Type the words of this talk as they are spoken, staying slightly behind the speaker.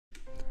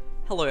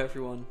Hello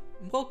everyone,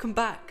 and welcome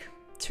back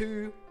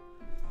to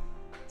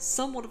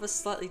somewhat of a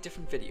slightly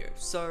different video.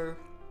 A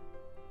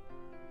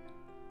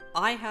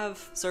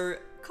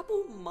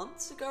couple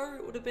months ago,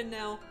 it would have been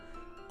now,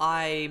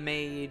 I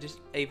made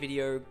a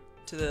video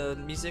to the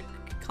music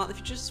Can't the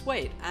Future Just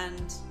Wait,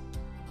 and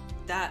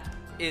that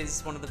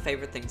is one of the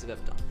favorite things I've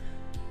ever done.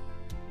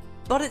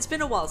 But it's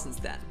been a while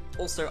since then.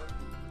 Also,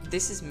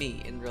 this is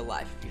me in real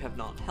life, if you have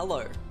not.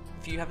 Hello.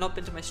 If you have not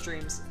been to my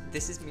streams,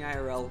 this is me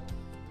IRL.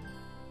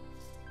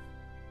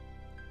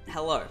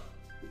 Hello.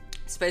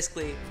 It's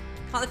basically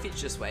Can't the Future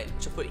Just Wait,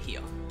 which I'll put here.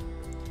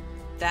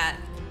 That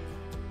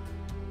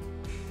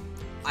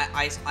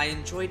I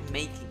enjoyed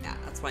making that.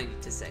 That's what I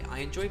need to say. I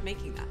enjoyed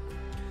making that.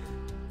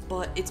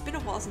 But it's been a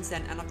while since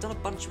then, and I've done a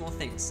bunch more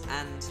things,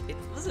 and it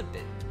was a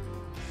bit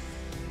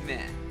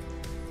meh.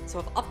 So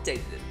I've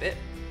updated it a bit.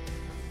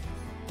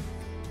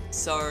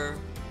 So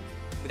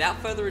without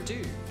further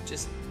ado,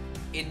 just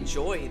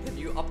enjoy the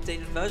new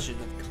updated version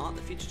of Can't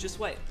the Future Just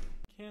Wait.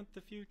 Can't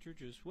the future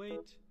just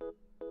wait?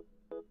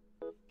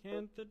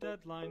 Can't the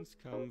deadlines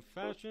come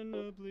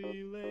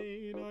fashionably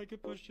late? I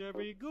could push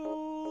every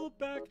goal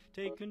back,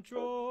 take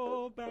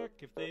control back,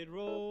 if they'd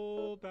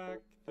roll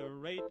back the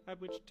rate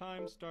at which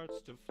time starts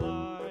to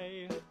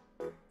fly.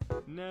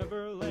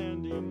 Never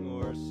landing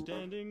or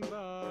standing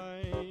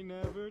by,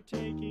 never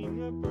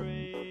taking a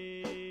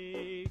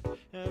break,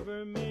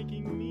 ever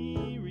making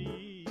me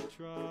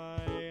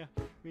retry.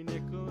 We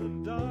nickel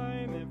and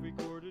dime every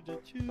quarter to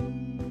two.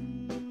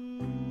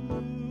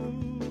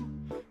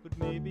 But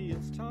maybe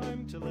it's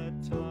time to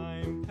let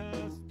time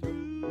pass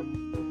through.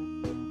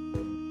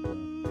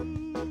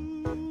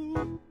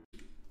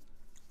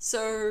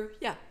 So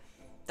yeah,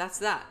 that's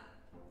that.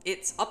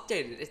 It's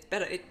updated, it's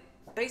better.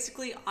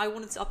 Basically, I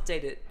wanted to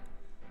update it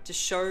to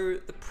show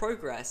the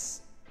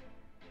progress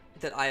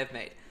that I have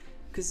made.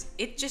 Because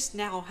it just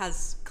now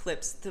has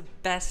clips, the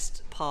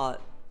best part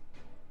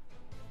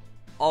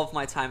of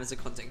my time as a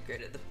content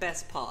creator. The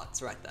best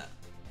parts right there.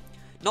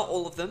 Not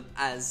all of them,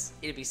 as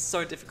it'd be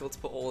so difficult to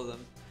put all of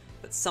them,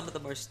 but some of the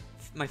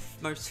my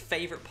most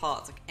favorite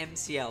parts, like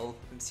MCL.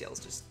 MCL is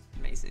just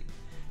amazing.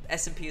 The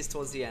SMP is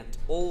towards the end.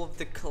 All of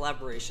the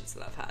collaborations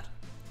that I've had.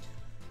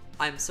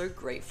 I'm so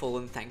grateful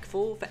and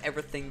thankful for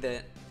everything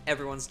that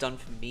everyone's done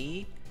for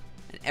me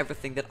and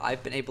everything that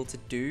I've been able to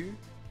do.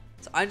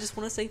 So I just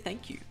want to say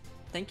thank you.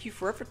 Thank you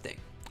for everything.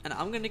 And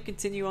I'm going to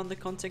continue on the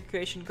content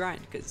creation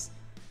grind because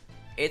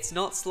it's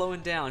not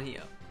slowing down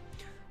here.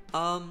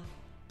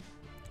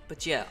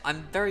 But yeah,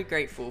 I'm very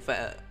grateful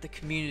for the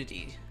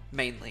community,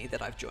 mainly,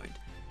 that I've joined.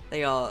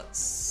 They are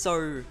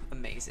so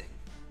amazing.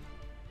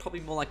 Probably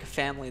more like a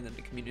family than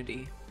a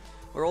community.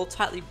 We're all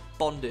tightly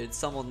bonded,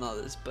 some more than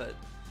others, but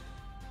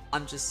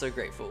I'm just so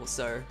grateful.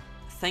 So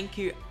thank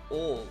you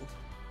all.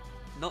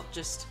 Not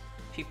just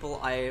people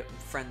I'm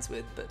friends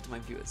with, but to my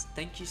viewers.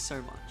 Thank you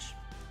so much.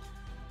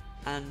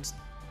 And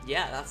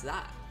yeah, that's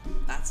that.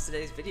 That's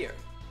today's video.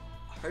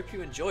 I hope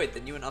you enjoyed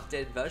the new and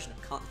updated version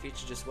of Can't the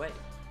Future Just Wait.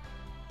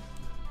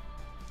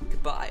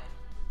 Goodbye.